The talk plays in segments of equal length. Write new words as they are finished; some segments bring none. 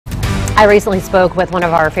I recently spoke with one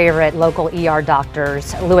of our favorite local ER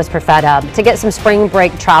doctors, Louis Perfetta, to get some spring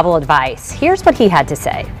break travel advice. Here's what he had to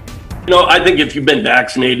say. I think if you've been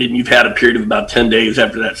vaccinated and you've had a period of about 10 days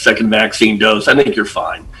after that second vaccine dose, I think you're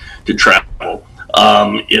fine to travel.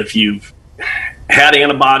 If you've had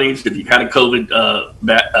antibodies, if you've had a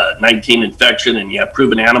COVID-19 infection and you have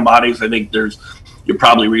proven antibodies, I think you're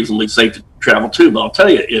probably reasonably safe to travel too. But I'll tell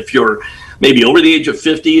you, if you're maybe over the age of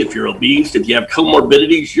 50, if you're obese, if you have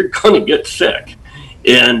comorbidities, you're going to get sick.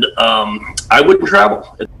 And I wouldn't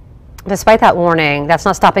travel. Despite that warning, that's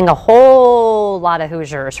not stopping a whole lot of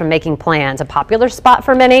Hoosiers from making plans. A popular spot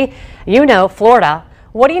for many, Florida.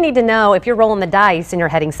 What do you need to know if you're rolling the dice and you're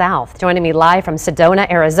heading south? Joining me live from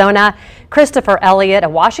Sedona, Arizona, Christopher Elliott, a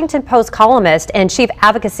Washington Post columnist and Chief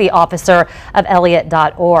Advocacy Officer of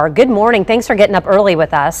Elliott.org. Good morning. Thanks for getting up early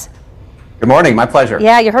with us. Good morning. My pleasure.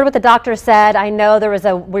 Yeah, you heard what the doctor said. I know there was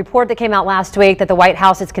a report that came out last week that the White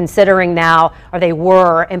House is considering now, or they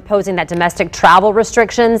were, imposing that domestic travel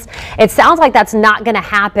restrictions. It sounds like that's not going to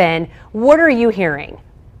happen. What are you hearing?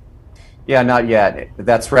 Yeah, not yet.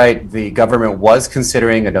 That's right. The government was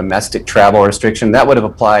considering a domestic travel restriction. That would have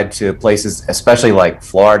applied to places, especially like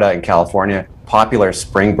Florida and California, popular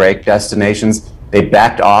spring break destinations. They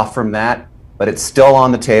backed off from that, but it's still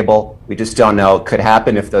on the table. We just don't know. It could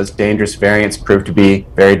happen if those dangerous variants prove to be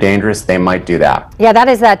very dangerous. They might do that. Yeah, that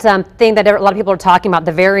is that thing that a lot of people are talking about,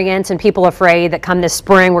 the variants, and people afraid that come this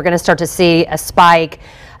spring we're going to start to see a spike.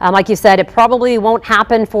 Like you said, it probably won't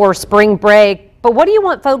happen for spring break. But what do you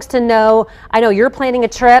want folks to know? I know you're planning a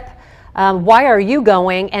trip. Why are you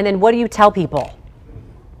going? And then what do you tell people?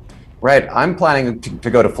 Right. I'm planning to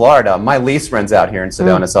go to Florida. My lease runs out here in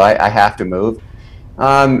Sedona, so I have to move.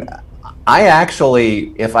 I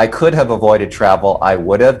actually, if I could have avoided travel, I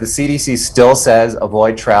would have. The CDC still says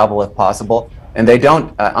avoid travel if possible. And they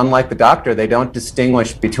don't, unlike the doctor, they don't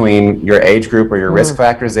distinguish between your age group or your risk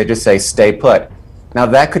factors. They just say stay put. Now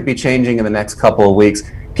that could be changing in the next couple of weeks.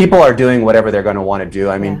 People are doing whatever they're going to want to do.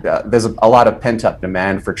 I mean, there's a lot of pent-up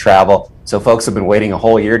demand for travel. So folks have been waiting a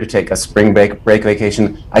whole year to take a spring break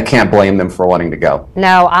vacation. I can't blame them for wanting to go.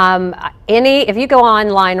 No, if you go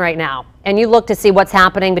online right now and you look to see what's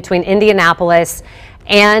happening between Indianapolis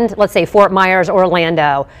and, let's say, Fort Myers,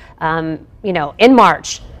 Orlando, in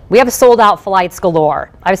March, we have sold-out flights galore.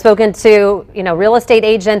 I've spoken to, real estate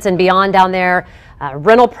agents and beyond down there.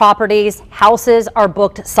 Rental properties, houses are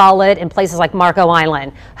booked solid in places like Marco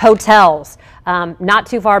Island. Hotels, not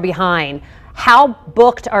too far behind. How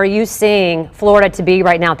booked are you seeing Florida to be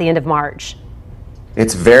right now at the end of March?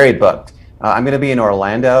 It's very booked. I'm going to be in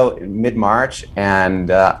Orlando in mid-March,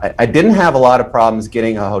 and I didn't have a lot of problems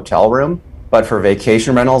getting a hotel room, but for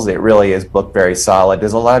vacation rentals, it really is booked very solid.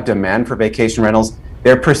 There's a lot of demand for vacation rentals.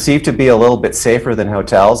 They're perceived to be a little bit safer than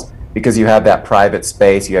hotels because you have that private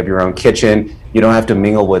space, you have your own kitchen, you don't have to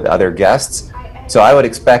mingle with other guests. So I would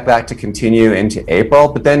expect that to continue into April.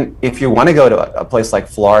 But then if you want to go to a place like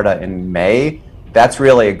Florida in May, that's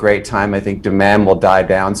really a great time. I think demand will die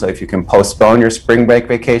down. So if you can postpone your spring break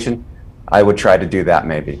vacation, I would try to do that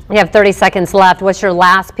maybe. You have 30 seconds left. What's your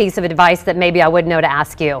last piece of advice that maybe I would know to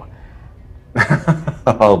ask you?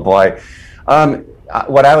 Oh boy.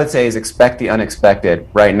 What I would say is expect the unexpected.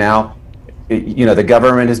 Right now, the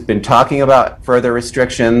government has been talking about further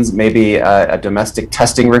restrictions, maybe a domestic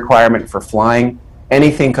testing requirement for flying.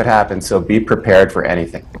 Anything could happen, so be prepared for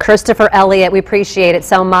anything. Christopher Elliott, we appreciate it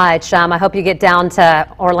so much. I hope you get down to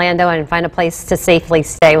Orlando and find a place to safely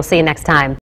stay. We'll see you next time.